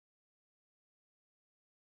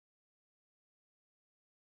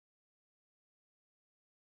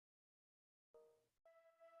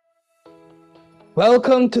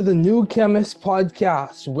Welcome to the New Chemist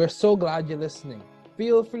podcast. We're so glad you're listening.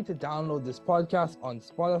 Feel free to download this podcast on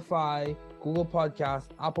Spotify, Google Podcasts,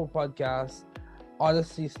 Apple Podcasts,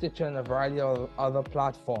 Odyssey, Stitcher, and a variety of other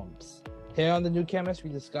platforms. Here on the New Chemist, we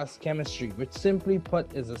discuss chemistry, which simply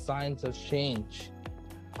put is a science of change,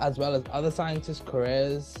 as well as other scientists'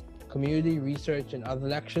 careers, community research, and other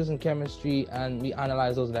lectures in chemistry, and we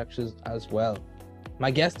analyze those lectures as well. My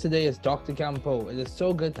guest today is Dr. Campeau. It is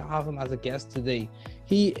so good to have him as a guest today.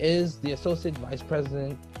 He is the Associate Vice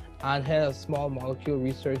President and Head of Small Molecule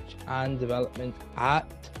Research and Development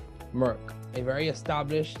at Merck, a very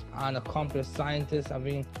established and accomplished scientist,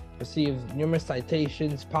 having received numerous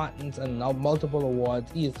citations, patents, and multiple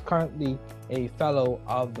awards. He is currently a Fellow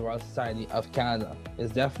of the Royal Society of Canada.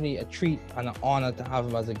 It's definitely a treat and an honor to have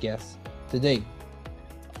him as a guest today.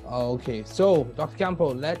 Okay, so Dr.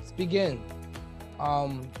 Campeau, let's begin.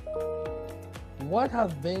 What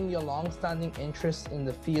have been your long-standing interests in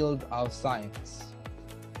the field of science?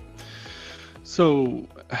 So,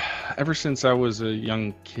 ever since I was a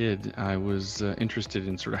young kid, I was interested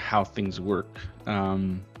in sort of how things work.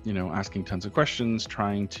 Asking tons of questions,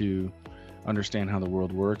 trying to understand how the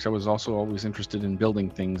world works. I was also always interested in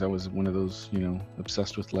building things. I was one of those,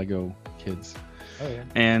 obsessed with Lego kids. Oh, yeah.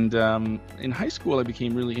 And in high school, I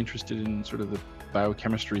became really interested in sort of the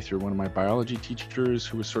biochemistry through one of my biology teachers,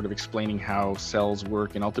 who was sort of explaining how cells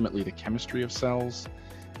work and ultimately the chemistry of cells.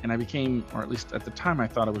 And I became, or at least at the time, I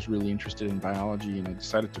thought I was really interested in biology, and I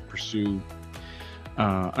decided to pursue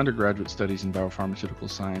undergraduate studies in biopharmaceutical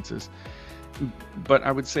sciences. But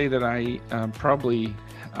I would say that I probably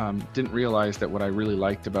didn't realize that what I really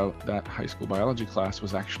liked about that high school biology class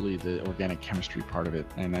was actually the organic chemistry part of it.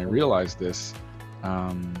 And I realized this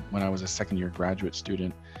when I was a second year undergraduate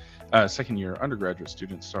student, in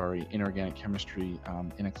organic chemistry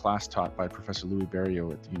in a class taught by Professor Louis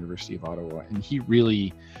Berriot at the University of Ottawa. And he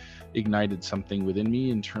really ignited something within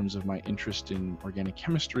me in terms of my interest in organic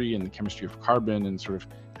chemistry and the chemistry of carbon and sort of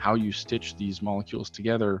how you stitch these molecules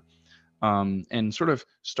together, and sort of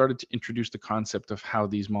started to introduce the concept of how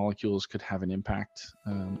these molecules could have an impact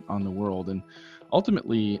on the world. And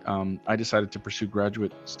ultimately, I decided to pursue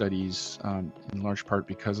graduate studies in large part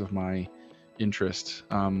because of my interest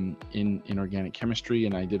in organic chemistry,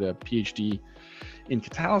 and I did a Ph.D. in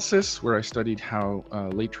catalysis, where I studied how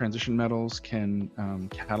late transition metals can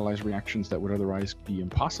catalyze reactions that would otherwise be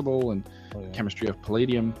impossible, and chemistry of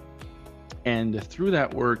palladium. And through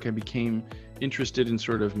that work, I became interested in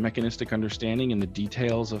sort of mechanistic understanding and the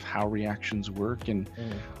details of how reactions work. And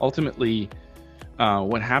ultimately,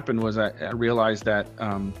 what happened was I realized that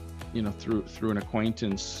through an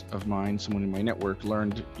acquaintance of mine, someone in my network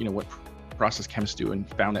learned what process chemists do, and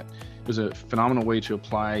found that it was a phenomenal way to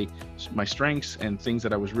apply my strengths and things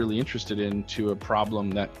that I was really interested in to a problem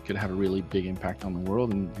that could have a really big impact on the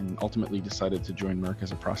world, and ultimately decided to join Merck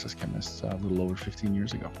as a process chemist a little over 15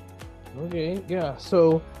 years ago. Okay, yeah.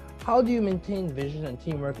 So how do you maintain vision and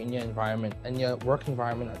teamwork in your environment and your work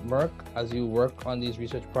environment at Merck as you work on these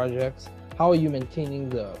research projects? How are you maintaining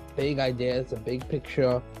the big ideas, the big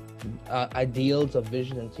picture, ideals of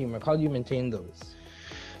vision and teamwork? How do you maintain those?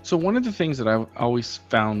 So one of the things that I've always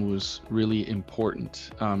found was really important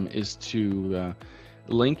is to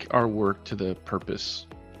link our work to the purpose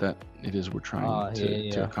that it is we're trying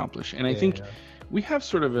to accomplish. And I think we have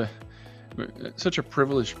sort of such a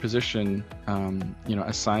privileged position,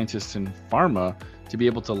 as scientists in pharma, to be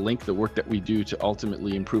able to link the work that we do to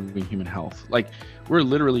ultimately improving human health. Like, we're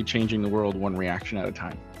literally changing the world one reaction at a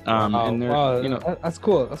time. That's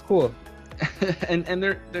cool. That's cool. and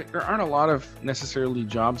there aren't a lot of necessarily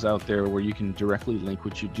jobs out there where you can directly link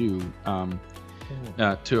what you do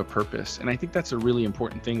to a purpose. And I think that's a really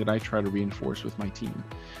important thing that I try to reinforce with my team.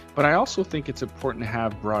 But I also think it's important to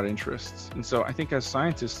have broad interests. And so I think as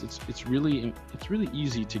scientists, it's really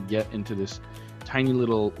easy to get into this tiny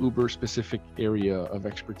little uber specific area of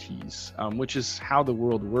expertise, which is how the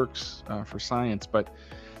world works for science. But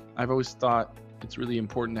I've always thought it's really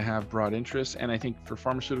important to have broad interests. And I think for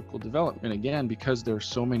pharmaceutical development, again, because there are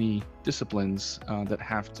so many disciplines that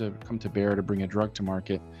have to come to bear to bring a drug to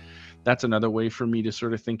market, that's another way for me to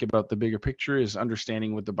sort of think about the bigger picture, is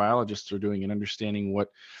understanding what the biologists are doing and understanding what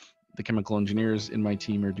the chemical engineers in my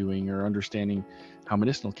team are doing, or understanding how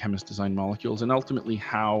medicinal chemists design molecules, and ultimately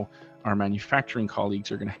how our manufacturing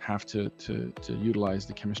colleagues are going to have to utilize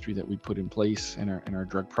the chemistry that we put in place, and our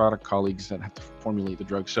drug product colleagues that have to formulate the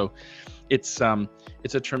drug. So it's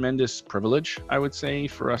a tremendous privilege, I would say,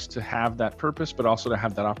 for us to have that purpose, but also to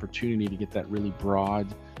have that opportunity to get that really broad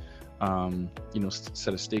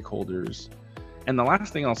set of stakeholders. And the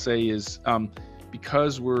last thing I'll say is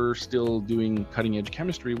because we're still doing cutting edge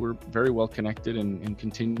chemistry, we're very well connected and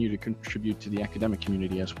continue to contribute to the academic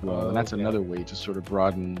community as well. And that's another way to sort of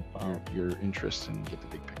broaden your interests and get the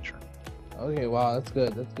big picture. Okay, wow, that's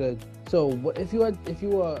good. That's good. So if you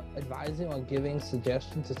were advising or giving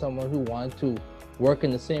suggestions to someone who wanted to work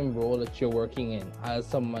in the same role that you're working in as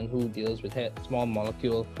someone who deals with small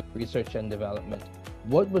molecule research and development,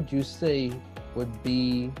 what would you say would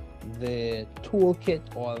be the toolkit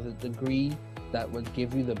or the degree that would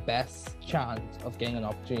give you the best chance of getting an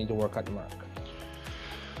opportunity to work at Merck?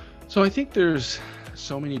 So I think there's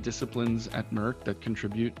so many disciplines at Merck that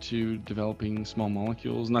contribute to developing small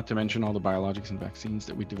molecules, not to mention all the biologics and vaccines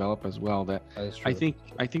that we develop as well, that I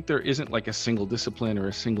think there isn't like a single discipline or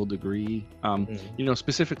a single degree. You know,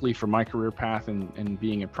 specifically for my career path and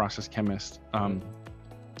being a process chemist,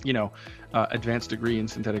 you know, advanced degree in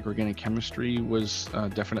synthetic organic chemistry was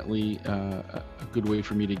definitely a good way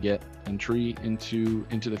for me to get entry into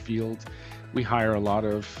the field. We hire a lot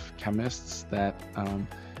of chemists that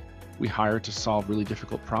we hire to solve really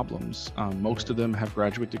difficult problems. Most of them have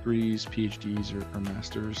graduate degrees, Ph.D.s or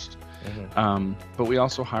masters, but we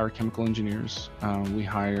also hire chemical engineers. We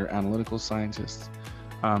hire analytical scientists.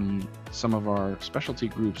 Some of our specialty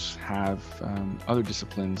groups have other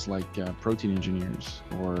disciplines like protein engineers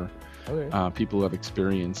or people who have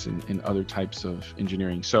experience in other types of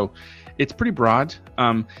engineering. So it's pretty broad.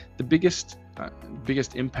 The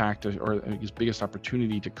biggest impact or I guess biggest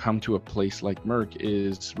opportunity to come to a place like Merck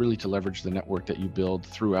is really to leverage the network that you build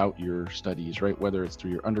throughout your studies, right? Whether it's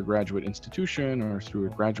through your undergraduate institution or through a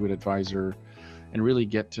graduate advisor, and really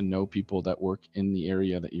get to know people that work in the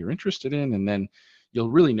area that you're interested in, and then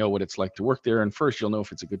you'll really know what it's like to work there. And first, you'll know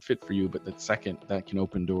if it's a good fit for you, but then second, that can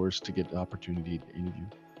open doors to get the opportunity to interview.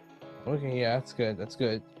 Okay, yeah, that's good. That's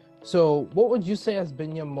good. So what would you say has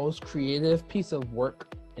been your most creative piece of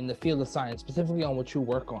work in the field of science, specifically on what you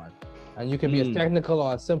work on? And you can be as technical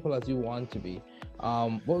or as simple as you want to be.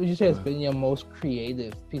 What would you say has been your most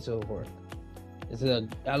creative piece of work? Is it an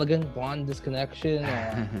elegant bond disconnection?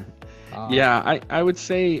 Or, yeah, I would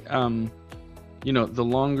say, you know, the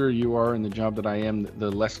longer you are in the job that I am, the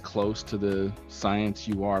less close to the science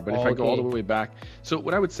you are. But if I go all the way back, so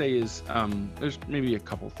what I would say is there's maybe a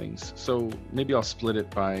couple things. So maybe I'll split it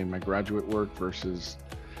by my graduate work versus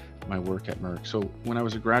my work at Merck. So when I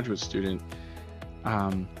was a graduate student,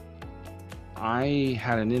 I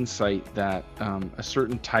had an insight that a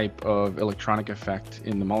certain type of electronic effect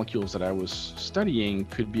in the molecules that I was studying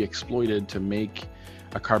could be exploited to make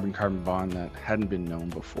a carbon-carbon bond that hadn't been known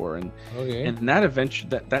before, and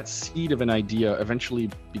that seed of an idea eventually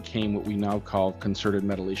became what we now call concerted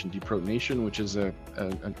metallation deprotonation, which is a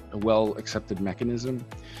well-accepted mechanism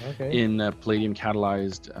in palladium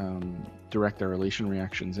catalyzed direct arylation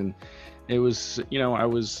reactions. And it was, you know, I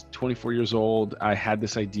was 24 years old. I had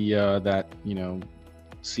this idea that, you know,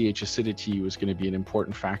 CH acidity was going to be an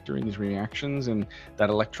important factor in these reactions, and that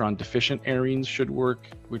electron deficient arenes should work,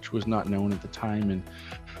 which was not known at the time. And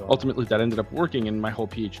ultimately that ended up working, and my whole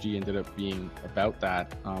PhD ended up being about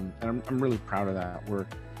that. And I'm really proud of that work.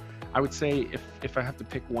 I would say if I have to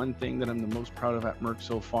pick one thing that I'm the most proud of at Merck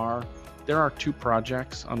so far, there are two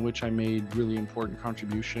projects on which I made really important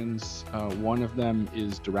contributions. One of them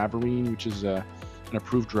is Doravirine, which is an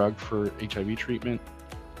approved drug for HIV treatment,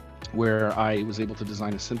 where I was able to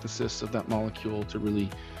design a synthesis of that molecule to really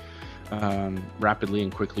rapidly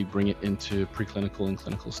and quickly bring it into preclinical and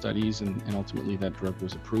clinical studies, and ultimately that drug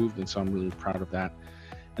was approved, and so I'm really proud of that.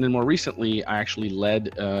 And then more recently, I actually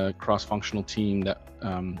led a cross-functional team that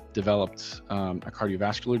developed a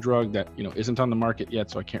cardiovascular drug that, you know, isn't on the market yet,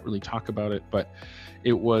 so I can't really talk about it, but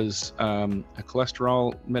it was a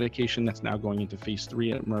cholesterol medication that's now going into phase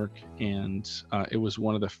 3 at Merck, and it was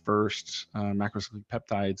one of the first macrocyclic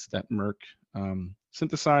peptides that Merck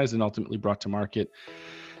synthesized and ultimately brought to market.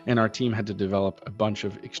 And our team had to develop a bunch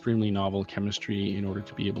of extremely novel chemistry in order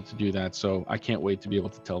to be able to do that. So I can't wait to be able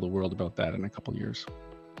to tell the world about that in a couple of years.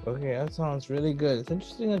 Okay, that sounds really good. It's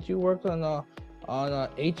interesting that you worked on a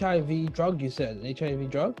HIV drug. You said an HIV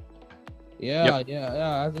drug. Yeah, yeah.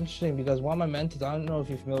 That's interesting because one of my mentors, I don't know if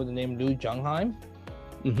you're familiar with the name Lou Jungheim.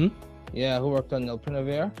 Yeah, who worked on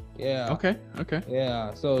Molnupiravir. Yeah. Okay.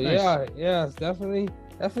 Yeah. So nice. Yeah, it's definitely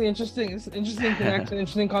interesting. It's interesting connection,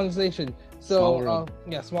 interesting conversation. So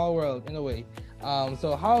small world in a way.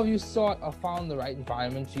 So how have you sought or found the right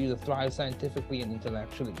environment for you to thrive scientifically and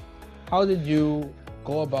intellectually? How did you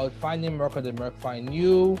go about finding Merck, or did Merck find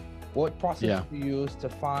you? What process did you use to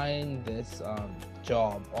find this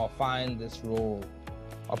job or find this role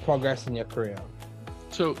or progress in your career?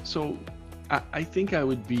 So I think I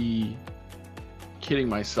would be kidding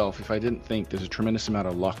myself if I didn't think there's a tremendous amount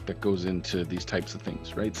of luck that goes into these types of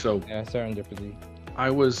things, right? So Yeah, serendipity. I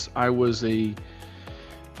was a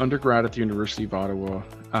undergrad at the University of Ottawa.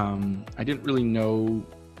 I didn't really know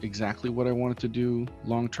exactly what I wanted to do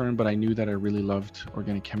long term, but I knew that I really loved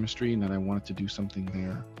organic chemistry and that I wanted to do something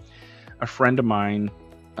there. A friend of mine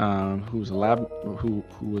who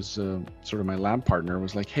was sort of my lab partner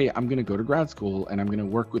was like, hey, I'm going to go to grad school and I'm going to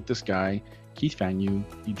work with this guy, Keith Fagnou.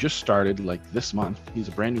 He just started like this month. He's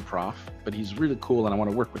a brand new prof, but he's really cool and I want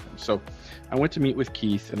to work with him. So I went to meet with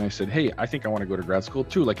Keith and I said, hey, I think I want to go to grad school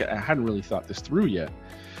too. Like I hadn't really thought this through yet.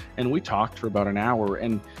 And we talked for about an hour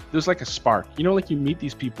and there's like a spark, like you meet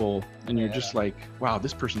these people and you're just like, wow,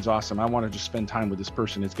 this person's awesome. I want to just spend time with this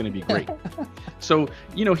person. It's going to be great. So,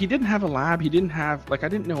 he didn't have a lab. He didn't have, I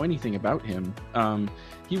didn't know anything about him.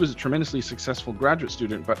 He was a tremendously successful graduate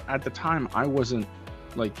student, but at the time I wasn't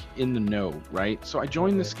like in the know, right? So I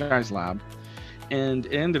joined this guy's lab and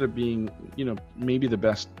it ended up being, maybe the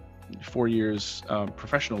best 4 years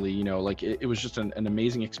professionally. It was just an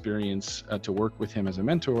amazing experience to work with him as a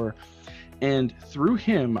mentor. And through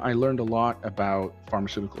him, I learned a lot about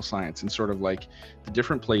pharmaceutical science and sort of like the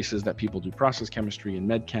different places that people do process chemistry and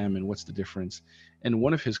med chem and what's the difference. And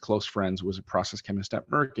one of his close friends was a process chemist at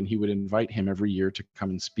Merck, and he would invite him every year to come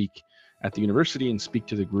and speak at the university and speak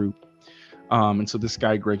to the group. And so this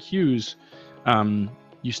guy, Greg Hughes,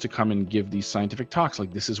 used to come and give these scientific talks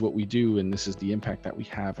like, this is what we do and this is the impact that we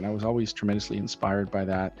have. And I was always tremendously inspired by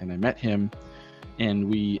that. And I met him and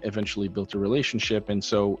we eventually built a relationship. And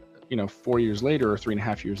so, 4 years later or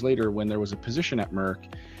 3.5 years later, when there was a position at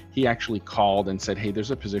Merck, he actually called and said, hey,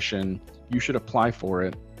 there's a position, you should apply for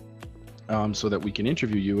it so that we can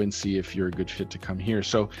interview you and see if you're a good fit to come here.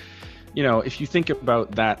 So, if you think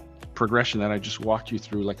about that progression that I just walked you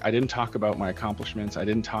through, like I didn't talk about my accomplishments. I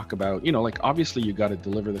didn't talk about, obviously you got to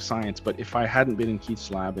deliver the science, but if I hadn't been in Keith's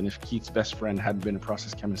lab and if Keith's best friend hadn't been a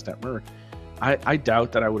process chemist at Merck, I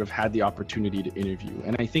doubt that I would have had the opportunity to interview.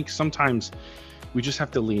 And I think sometimes we just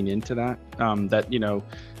have to lean into that,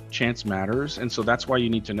 chance matters. And so that's why you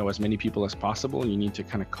need to know as many people as possible. And you need to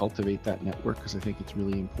kind of cultivate that network because I think it's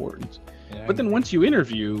really important. Yeah, but then once you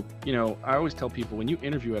interview, I always tell people when you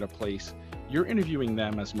interview at a place, you're interviewing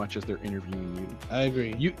them as much as they're interviewing you. I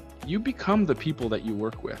agree. You become the people that you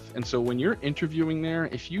work with. And so when you're interviewing there,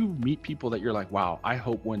 if you meet people that you're like, wow, I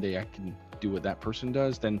hope one day I can do what that person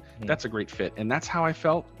does, then that's a great fit. And that's how I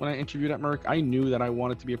felt when I interviewed at Merck. I knew that I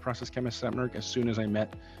wanted to be a process chemist at Merck as soon as I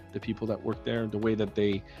met the people that worked there, the way that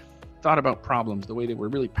they thought about problems, the way they were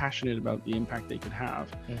really passionate about the impact they could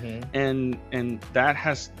have. And that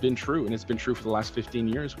has been true. And it's been true for the last 15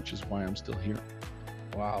 years, which is why I'm still here.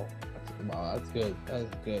 Wow, that's good.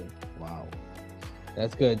 That's good. Wow,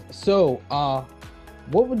 that's good. So,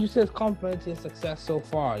 what would you say is complemented to your success so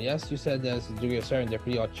far? Yes, you said there's a degree of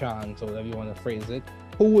serendipity or chance, or whatever you want to phrase it.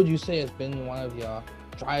 Who would you say has been one of your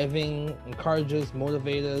driving, encouragers,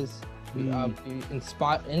 motivators,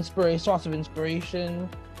 source of inspiration?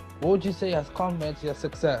 What would you say has complemented your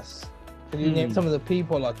success? Can you name some of the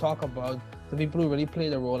people or talk about the people who really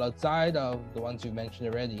played a role outside of the ones you mentioned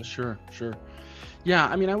already? Sure. Yeah,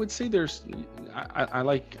 I mean, I would say I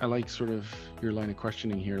like sort of your line of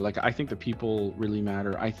questioning here. Like, I think the people really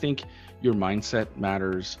matter. I think your mindset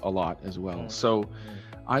matters a lot as well. So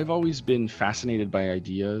I've always been fascinated by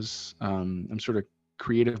ideas. I'm sort of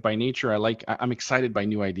creative by nature. I'm excited by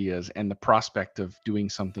new ideas and the prospect of doing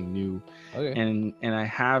something new. Okay. And I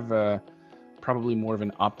have probably more of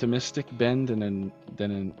an optimistic bend than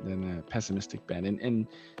a pessimistic bend. And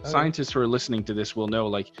scientists who are listening to this will know,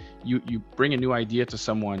 like, you bring a new idea to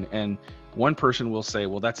someone and one person will say,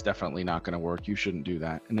 well, that's definitely not going to work. You shouldn't do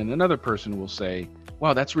that. And then another person will say,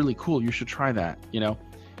 wow, that's really cool. You should try that,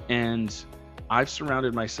 And I've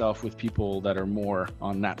surrounded myself with people that are more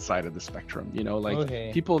on that side of the spectrum,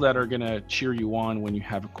 people that are going to cheer you on when you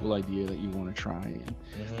have a cool idea that you want to try.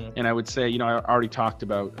 And I would say, I already talked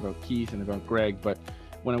about Keith and about Greg, but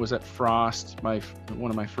when I was at Frost, one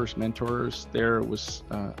of my first mentors there was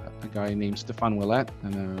a guy named Stéphane Ouellette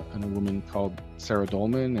and a woman called Sarah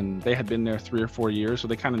Dolman, and they had been there 3 or 4 years, so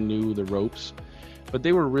they kind of knew the ropes, but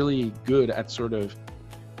they were really good at sort of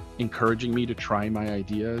encouraging me to try my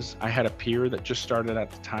ideas. I had a peer that just started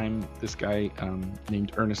at the time, this guy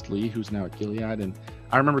named Ernest Lee, who's now at Gilead, and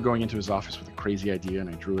I remember going into his office with a crazy idea and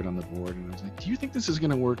I drew it on the board and I was like, do you think this is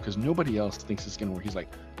going to work? Because nobody else thinks it's going to work. He's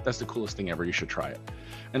like, that's the coolest thing ever, you should try it.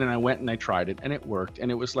 And then I went and I tried it and it worked,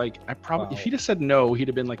 and it was like, if he'd have said no, he'd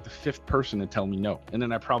have been like the 5th person to tell me no, and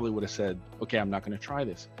then I probably would have said, okay, I'm not going to try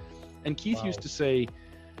this. And Keith used to say,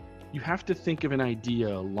 you have to think of an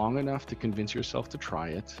idea long enough to convince yourself to try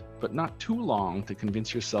it, but not too long to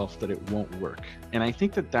convince yourself that it won't work. And I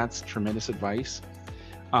think that that's tremendous advice.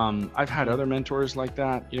 I've had other mentors like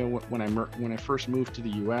that. You know, when I first moved to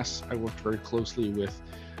the US, I worked very closely with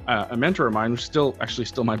a mentor of mine, who's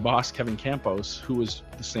still my boss, Kevin Campeau, who was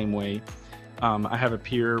the same way. I have a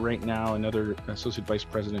peer right now, another associate vice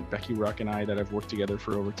president, Becky Ruck, and I, that I've worked together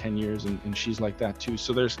for over 10 years, and she's like that too.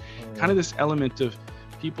 So there's kind of this element of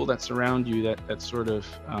people that surround you that sort of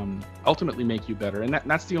ultimately make you better. And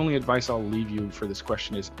that's the only advice I'll leave you for this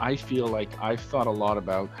question is, I feel like I've thought a lot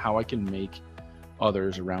about how I can make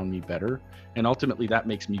others around me better, and ultimately that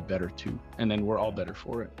makes me better too, and then we're all better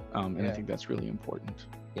for it. And I think that's really important.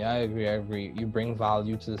 Yeah, I agree. You bring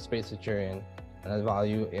value to the space that you're in, and that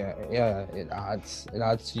value, it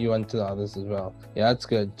adds to you and to the others as well. Yeah, that's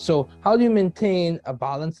good. So how do you maintain a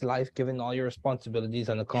balanced life given all your responsibilities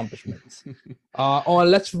and accomplishments? Or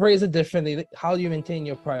let's phrase it differently. How do you maintain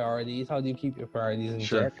your priorities? How do you keep your priorities in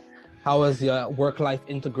check? How is your work-life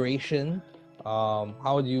integration?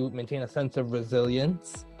 How do you maintain a sense of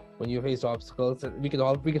resilience when you face obstacles? We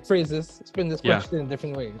could phrase this, spin this question in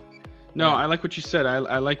different ways. No, I like what you said.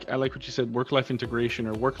 I like what you said, work-life integration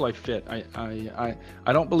or work-life fit. I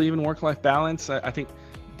don't believe in work-life balance. I think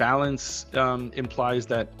balance implies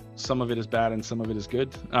that some of it is bad and some of it is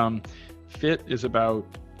good. Fit is about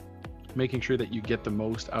making sure that you get the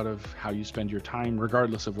most out of how you spend your time,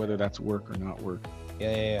 regardless of whether that's work or not work.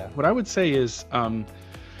 Yeah. What I would say is,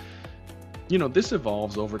 you know, this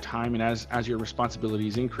evolves over time, and as your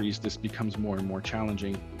responsibilities increase, this becomes more and more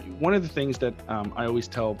challenging. One of the things that I always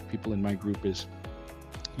tell people in my group is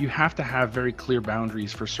you have to have very clear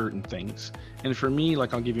boundaries for certain things. And for me,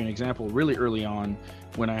 like, I'll give you an example. Really early on,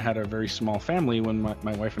 when I had a very small family, when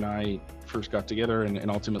my wife and I first got together,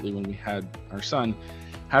 and ultimately when we had our son,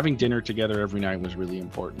 having dinner together every night was really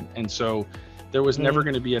important. And so there was never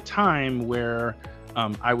going to be a time where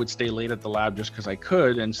I would stay late at the lab just because I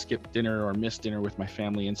could and skip dinner or miss dinner with my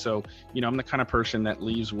family. And so, you know, I'm the kind of person that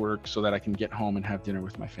leaves work so that I can get home and have dinner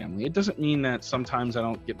with my family. It doesn't mean that sometimes I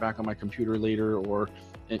don't get back on my computer later, or,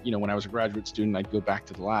 you know, when I was a graduate student, I'd go back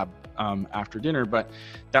to the lab after dinner. But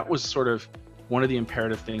that was sort of one of the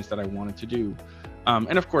imperative things that I wanted to do.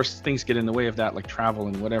 And of course, things get in the way of that, like travel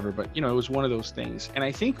and whatever. But, you know, it was one of those things. And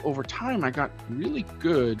I think over time, I got really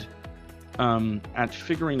good at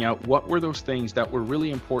figuring out what were those things that were really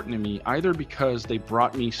important to me, either because they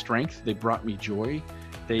brought me strength, they brought me joy,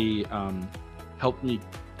 they helped me,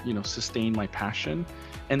 you know, sustain my passion.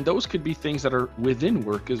 And those could be things that are within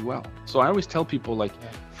work as well. So I always tell people, like,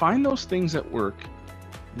 find those things at work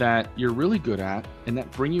that you're really good at and that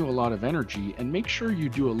bring you a lot of energy, and make sure you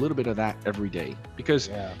do a little bit of that every day, because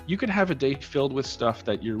you could have a day filled with stuff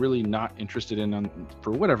that you're really not interested in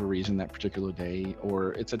for whatever reason that particular day,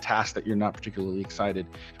 or it's a task that you're not particularly excited.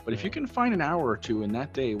 But if you can find an hour or two in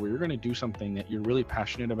that day where you're going to do something that you're really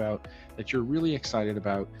passionate about, that you're really excited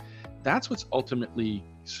about, that's what's ultimately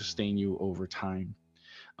sustain you over time.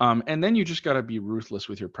 And then you just got to be ruthless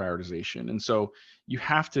with your prioritization. And so you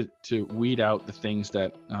have to weed out the things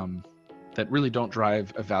that that really don't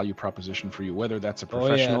drive a value proposition for you, whether that's a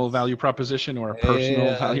professional value proposition or a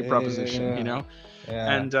personal value proposition, you know?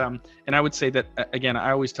 And I would say that, again, I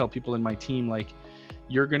always tell people in my team, like,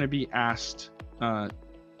 you're going to be asked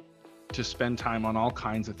to spend time on all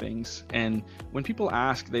kinds of things. And when people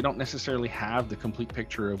ask, they don't necessarily have the complete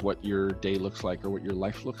picture of what your day looks like or what your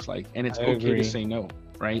life looks like. And it's okay to say no,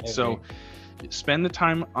 right? So spend the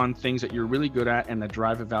time on things that you're really good at and that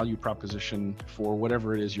drive a value proposition for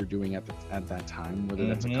whatever it is you're doing at that time, whether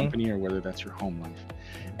that's a company or whether that's your home life.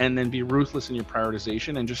 And then be ruthless in your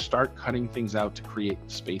prioritization and just start cutting things out to create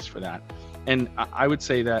space for that. And I would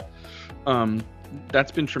say that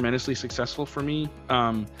that's been tremendously successful for me.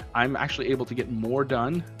 I'm actually able to get more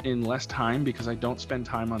done in less time because I don't spend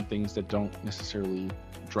time on things that don't necessarily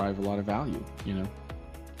drive a lot of value, you know?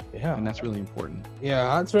 Yeah. And that's really important. Yeah,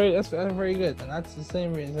 that's very good. And that's the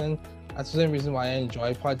same reason why I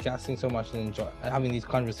enjoy podcasting so much and enjoy having these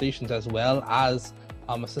conversations, as well as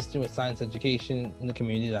assisting with science education in the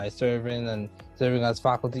community that I serve in and serving as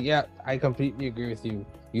faculty. Yeah, I completely agree with you.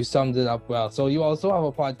 You summed it up well. So you also have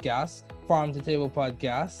a podcast, Farm to Table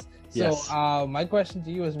Podcast. Yes. So my question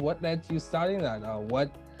to you is, what led to you starting that?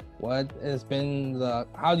 What has been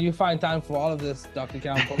how do you find time for all of this, Dr.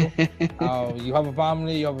 Campeau? You have a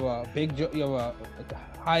family, you have a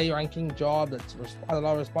high-ranking job that's a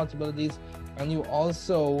lot of responsibilities, and you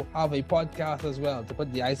also have a podcast as well to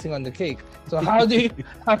put the icing on the cake. So how are you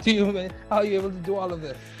able to do all of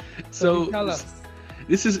this? So tell us.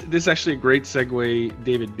 This is actually a great segue,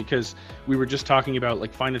 David, because we were just talking about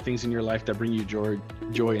like find the things in your life that bring you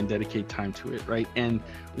joy and dedicate time to it, right? And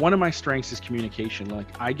one of my strengths is communication. Like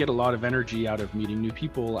I get a lot of energy out of meeting new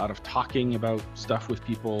people, out of talking about stuff with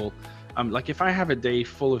people. Like if I have a day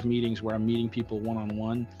full of meetings where I'm meeting people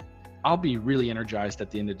one-on-one, I'll be really energized at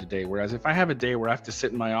the end of the day. Whereas if I have a day where I have to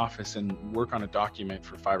sit in my office and work on a document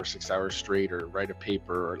for 5 or 6 hours straight, or write a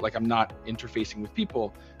paper, or like I'm not interfacing with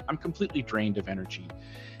people, I'm completely drained of energy.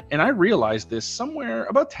 And I realized this somewhere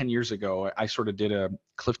about 10 years ago. I sort of did a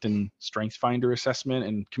Clifton Strength Finder assessment,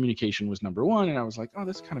 and communication was number one. And I was like, oh,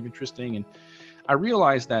 that's kind of interesting. And I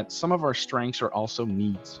realized that some of our strengths are also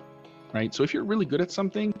needs. Right? So if you're really good at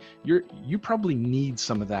something, you probably need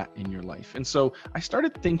some of that in your life. And so I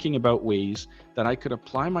started thinking about ways that I could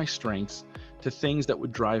apply my strengths to things that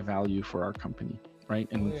would drive value for our company, right?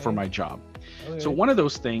 And for my job. So one of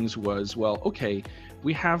those things was, well, okay,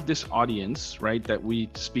 we have this audience, right, that we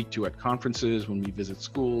speak to at conferences, when we visit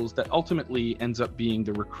schools, that ultimately ends up being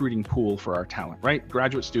the recruiting pool for our talent, right?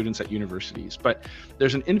 Graduate students at universities. But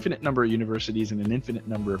there's an infinite number of universities and an infinite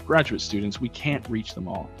number of graduate students. We can't reach them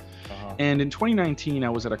all. And in 2019, I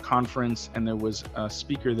was at a conference, and there was a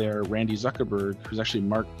speaker there, Randy Zuckerberg, who's actually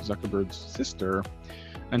Mark Zuckerberg's sister,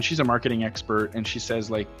 and she's a marketing expert. And she says,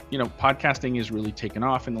 like, you know, podcasting is really taken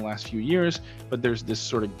off in the last few years, but there's this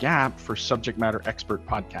sort of gap for subject matter expert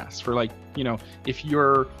podcasts. For like, you know, if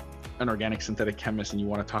you're an organic synthetic chemist and you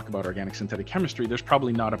want to talk about organic synthetic chemistry, there's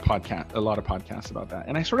probably not a lot of podcasts about that.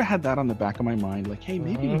 And I sort of had that on the back of my mind, like, hey,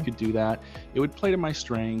 maybe we could do that. It would play to my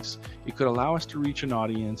strengths. It could allow us to reach an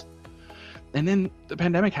audience. And then the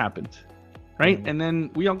pandemic happened, right? And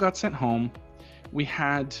then we all got sent home. We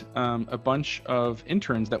had a bunch of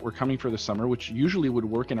interns that were coming for the summer, which usually would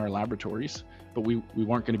work in our laboratories, but we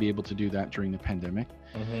weren't going to be able to do that during the pandemic.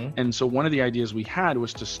 And so one of the ideas we had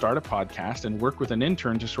was to start a podcast and work with an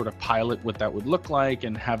intern to sort of pilot what that would look like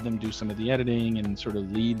and have them do some of the editing and sort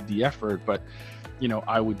of lead the effort. But, you know,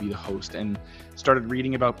 I would be the host, and started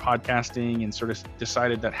reading about podcasting and sort of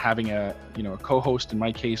decided that having a co-host in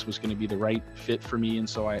my case was going to be the right fit for me. And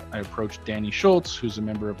so I approached Danny Schultz, who's a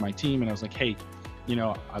member of my team, and I was like, hey, you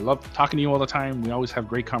know, I love talking to you all the time. We always have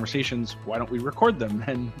great conversations. Why don't we record them?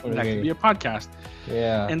 And that could be a podcast.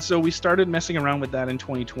 Yeah. And so we started messing around with that in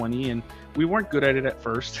 2020, and we weren't good at it at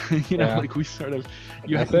first. Like we sort of,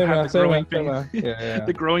 the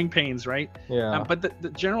growing pains, right? Yeah. But the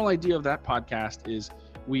general idea of that podcast is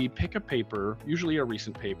we pick a paper, usually a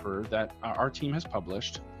recent paper that our team has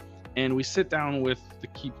published, and we sit down with the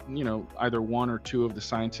key, you know, either one or two of the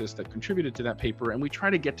scientists that contributed to that paper, and we try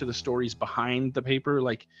to get to the stories behind the paper,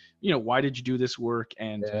 like, you know, why did you do this work,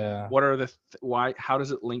 and what are how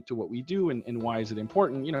does it link to what we do, and why is it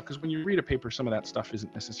important? You know, because when you read a paper, some of that stuff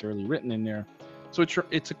isn't necessarily written in there. So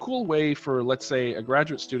it's a cool way for, let's say, a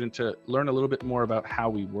graduate student to learn a little bit more about how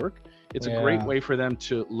we work. It's a great way for them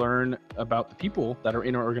to learn about the people that are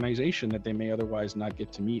in our organization that they may otherwise not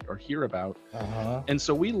get to meet or hear about. And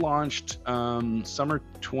so we launched summer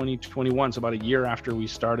 2021, so about a year after we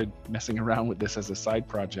started messing around with this as a side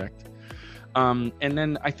project. And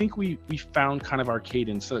then I think we found kind of our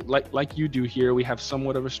cadence. So like you do here, we have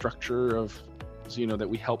somewhat of a structure of, you know, that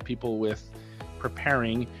we help people with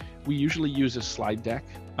preparing. We usually use a slide deck.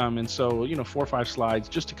 And so, you know, 4 or 5 slides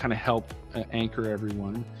just to kind of help anchor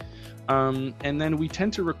everyone. And then we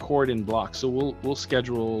tend to record in blocks. So we'll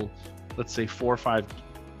schedule, let's say 4 or 5,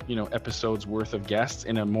 you know, episodes worth of guests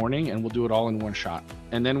in a morning, and we'll do it all in one shot.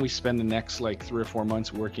 And then we spend the next like 3 or 4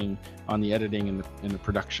 months working on the editing and the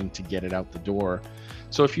production to get it out the door.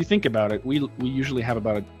 So if you think about it, we usually have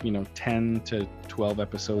about 10 to 12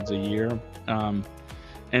 episodes a year.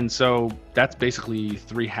 And so that's basically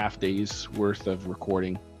 3 half days worth of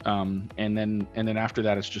recording. And then after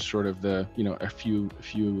that, it's just sort of the, you know, a few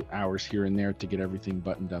hours here and there to get everything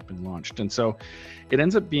buttoned up and launched. And so it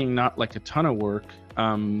ends up being not like a ton of work,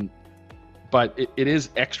 but it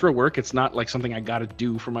is extra work. It's not like something I got to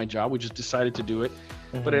do for my job. We just decided to do it,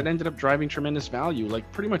 but it ended up driving tremendous value.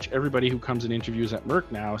 Like pretty much everybody who comes and interviews at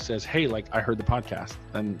Merck now says, hey, like I heard the podcast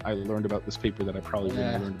and I learned about this paper that I probably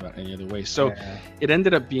wouldn't have learned about any other way. So it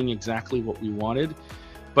ended up being exactly what we wanted.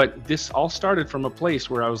 But this all started from a place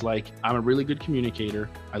where I was like, I'm a really good communicator.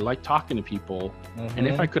 I like talking to people. And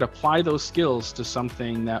if I could apply those skills to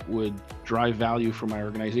something that would drive value for my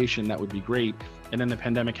organization, that would be great. And then the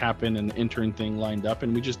pandemic happened and the intern thing lined up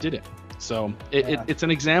and we just did it. So it's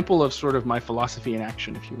an example of sort of my philosophy in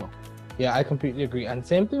action, if you will. Yeah, I completely agree. And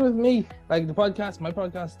same thing with me. Like my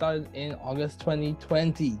podcast started in August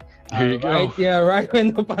 2020. Here you Right? go. Yeah, right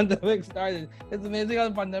when the pandemic started. It's amazing how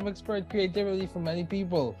the pandemic spurred creativity for many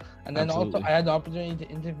people. And then also Absolutely. I had the opportunity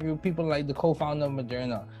to interview people like the co-founder of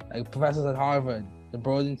Moderna, like professors at Harvard, the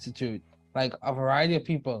Broad Institute, like a variety of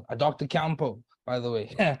people, a Dr. Campeau, by the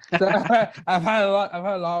way. So I've had a lot of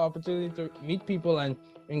opportunity to meet people and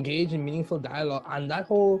engage in meaningful dialogue, and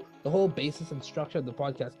the whole basis and structure of the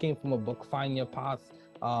podcast came from a book, Find Your Path,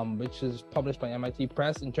 which is published by MIT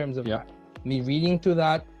Press, in terms of me reading through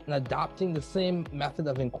that and adopting the same method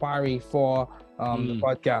of inquiry for the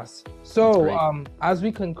podcast. So as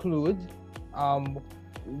we conclude,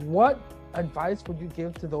 what advice would you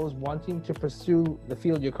give to those wanting to pursue the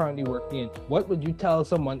field you're currently working in? What would you tell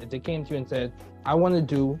someone if they came to you and said, I want to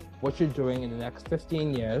do what you're doing in the next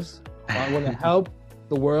 15 years, or I want to help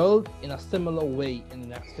the world in a similar way in the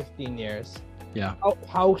next 15 years? Yeah.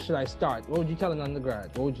 How should I start? What would you tell an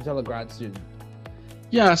undergrad? What would you tell a grad student?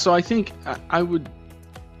 Yeah, so I think I would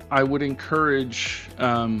encourage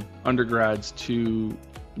undergrads to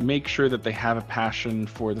make sure that they have a passion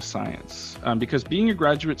for the science, because being a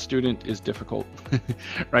graduate student is difficult,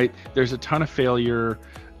 right? There's a ton of failure.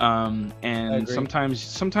 And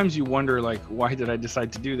sometimes you wonder, like, why did I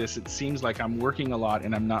decide to do this? It seems like I'm working a lot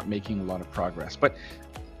and I'm not making a lot of progress. But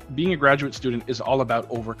being a graduate student is all about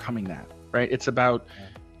overcoming that, right? It's about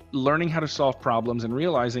learning how to solve problems and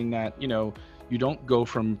realizing that, you don't go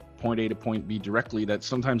from point A to point B directly, that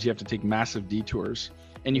sometimes you have to take massive detours,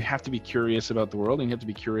 and you have to be curious about the world, and you have to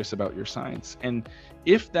be curious about your science. And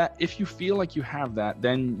if you feel like you have that,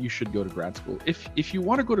 then you should go to grad school. If you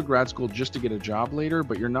want to go to grad school just to get a job later,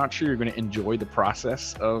 but you're not sure you're going to enjoy the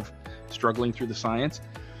process of struggling through the science,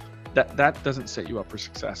 that doesn't set you up for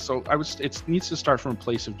success. So it needs to start from a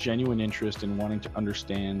place of genuine interest in wanting to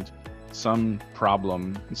understand some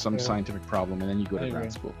problem, some scientific problem, and then you go to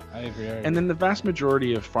grad school. I agree. And then the vast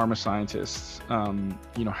majority of pharma scientists,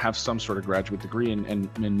 have some sort of graduate degree,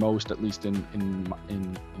 and most, at least in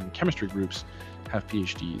chemistry groups, have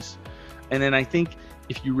PhDs. And then I think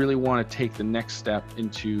if you really want to take the next step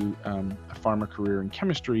into a pharma career in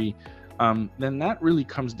chemistry, then that really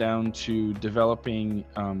comes down to developing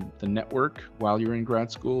the network while you're in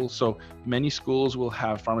grad school. So many schools will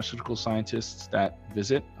have pharmaceutical scientists that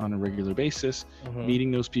visit on a regular basis,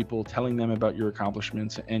 meeting those people, telling them about your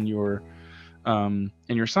accomplishments and your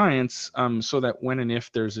science, so that when and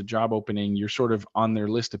if there's a job opening, you're sort of on their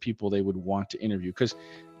list of people they would want to interview. Because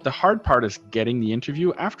the hard part is getting the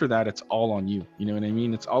interview. After that, it's all on you. You know what I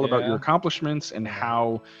mean? It's all about your accomplishments and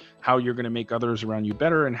how you're going to make others around you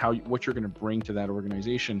better, and what you're going to bring to that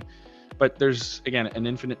organization. But there's, again, an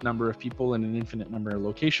infinite number of people and an infinite number of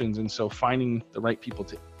locations, and so finding the right people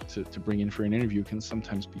to bring in for an interview can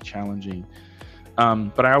sometimes be challenging.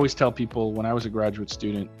 But I always tell people, when I was a graduate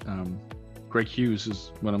student, Greg Hughes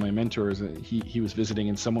is one of my mentors. He was visiting,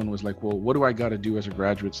 and someone was like, well, what do I got to do as a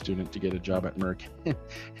graduate student to get a job at Merck?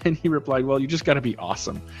 And he replied, well, you just got to be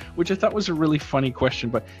awesome, which I thought was a really funny question.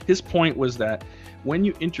 But his point was that when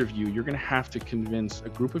you interview, you're going to have to convince a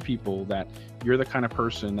group of people that you're the kind of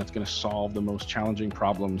person that's going to solve the most challenging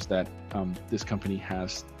problems that this company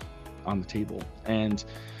has on the table. And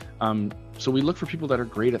so we look for people that are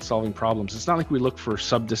great at solving problems. It's not like we look for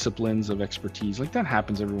subdisciplines of expertise. Like, that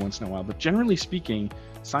happens every once in a while. But generally speaking,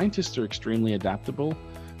 scientists are extremely adaptable.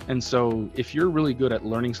 And so if you're really good at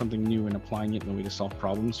learning something new and applying it in a way to solve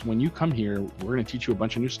problems, when you come here, we're going to teach you a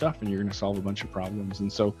bunch of new stuff, and you're going to solve a bunch of problems.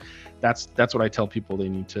 And so that's what I tell people they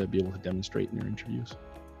need to be able to demonstrate in their interviews.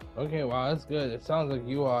 Okay, wow, that's good. It sounds like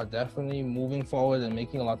you are definitely moving forward and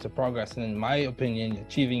making lots of progress, and in my opinion,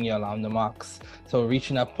 achieving your alumni marks. So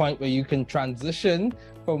reaching a point where you can transition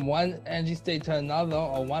from one energy state to another,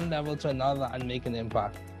 or one level to another, and make an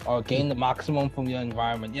impact, or gain the maximum from your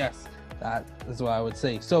environment. Yes, that is what I would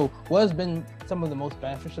say. So what has been some of the most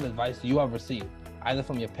beneficial advice you have received, either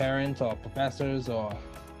from your parents or professors or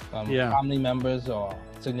family members or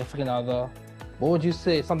significant other? What would you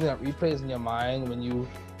say, something that replays in your mind when you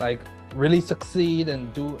really succeed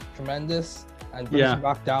and do tremendous, and brings you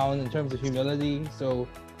back down in terms of humility? So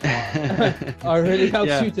or really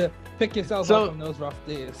helps you to pick yourself up from those rough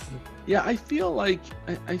days. Yeah, I feel like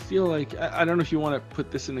I don't know if you want to put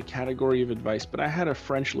this in the category of advice, but I had a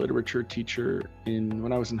French literature teacher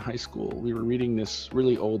when I was in high school. We were reading this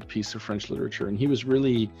really old piece of French literature, and he was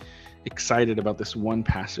really excited about this one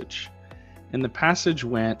passage. And the passage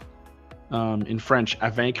went, in French, à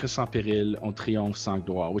vaincre sans péril, on triomphe sans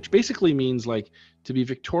gloire, which basically means, like, to be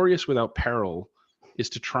victorious without peril is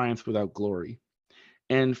to triumph without glory.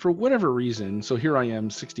 And for whatever reason, so here I am,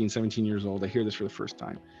 16, 17 years old, I hear this for the first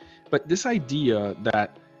time. But this idea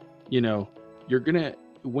that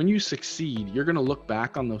when you succeed, you're gonna look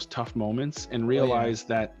back on those tough moments and realize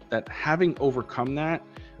that having overcome that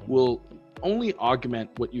will only augment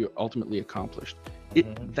what you ultimately accomplished.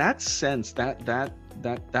 That sense, that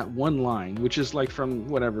one line, which is like from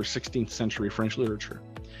whatever 16th century French literature,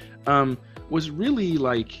 was really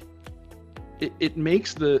like it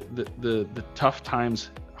makes the tough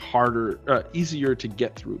times harder, easier to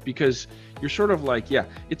get through, because you're sort of like, yeah,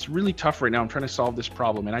 it's really tough right now. I'm trying to solve this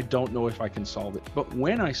problem and I don't know if I can solve it. But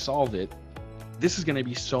when I solve it, this is going to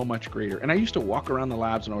be so much greater. And I used to walk around the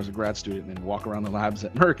labs when I was a grad student and walk around the labs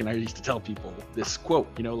at Merck, and I used to tell people this quote,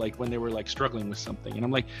 like when they were like struggling with something. And I'm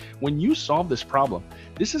like, when you solve this problem,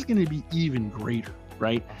 this is going to be even greater,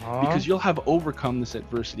 right? Because you'll have overcome this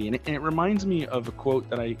adversity. And it reminds me of a quote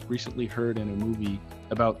that I recently heard in a movie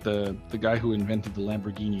about the guy who invented the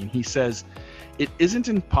Lamborghini. And he says, it isn't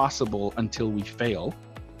impossible until we fail.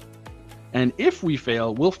 And if we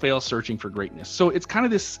fail, we'll fail searching for greatness. So it's kind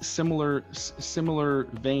of this similar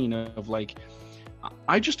vein of like,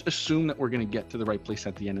 I just assume that we're going to get to the right place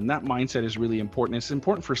at the end. And that mindset is really important. It's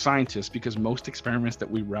important for scientists because most experiments that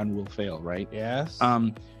we run will fail, right? Yes.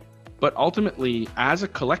 But ultimately, as a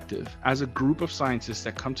collective, as a group of scientists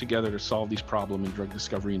that come together to solve these problems in drug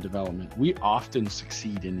discovery and development, we often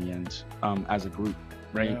succeed in the end as a group,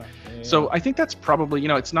 right? Yeah. So I think that's probably,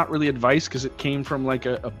 it's not really advice because it came from like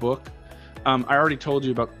a book. I already told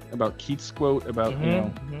you about Keith's quote about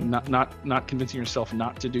not convincing yourself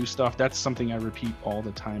not to do stuff. That's something I repeat all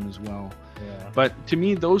the time as well. Yeah. But to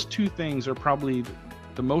me, those two things are probably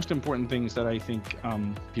the most important things that I think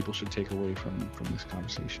people should take away from this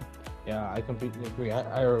conversation. Yeah, I completely agree.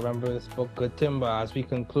 I remember this book, Good Timber, as we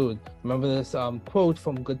conclude. Remember this quote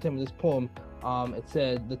from Good Timber, this poem. It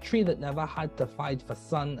said, "The tree that never had to fight for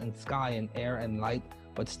sun and sky and air and light,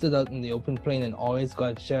 but stood out in the open plain and always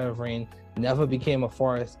got its share of rain, never became a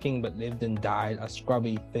forest king, but lived and died a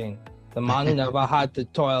scrubby thing. The man who never had to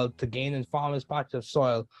toil to gain and farm his patch of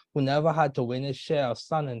soil, who never had to win his share of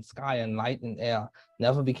sun and sky and light and air,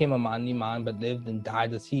 never became a manly man, but lived and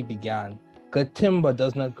died as he began. Good timber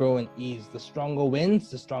does not grow in ease. The stronger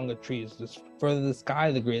winds, the stronger trees. The further the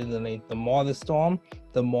sky, the greater the length. The more the storm,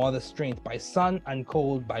 the more the strength. By sun and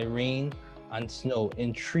cold, by rain and snow,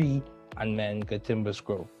 in tree and men, good timbers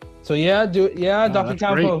grow." So Dr.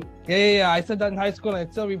 Campeau. Yeah. I said that in high school and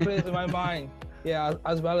it still replays in my mind. Yeah,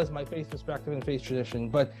 as well as my faith perspective and faith tradition.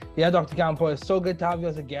 But yeah, Dr. Campeau, it's so good to have you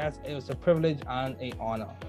as a guest. It was a privilege and an honor.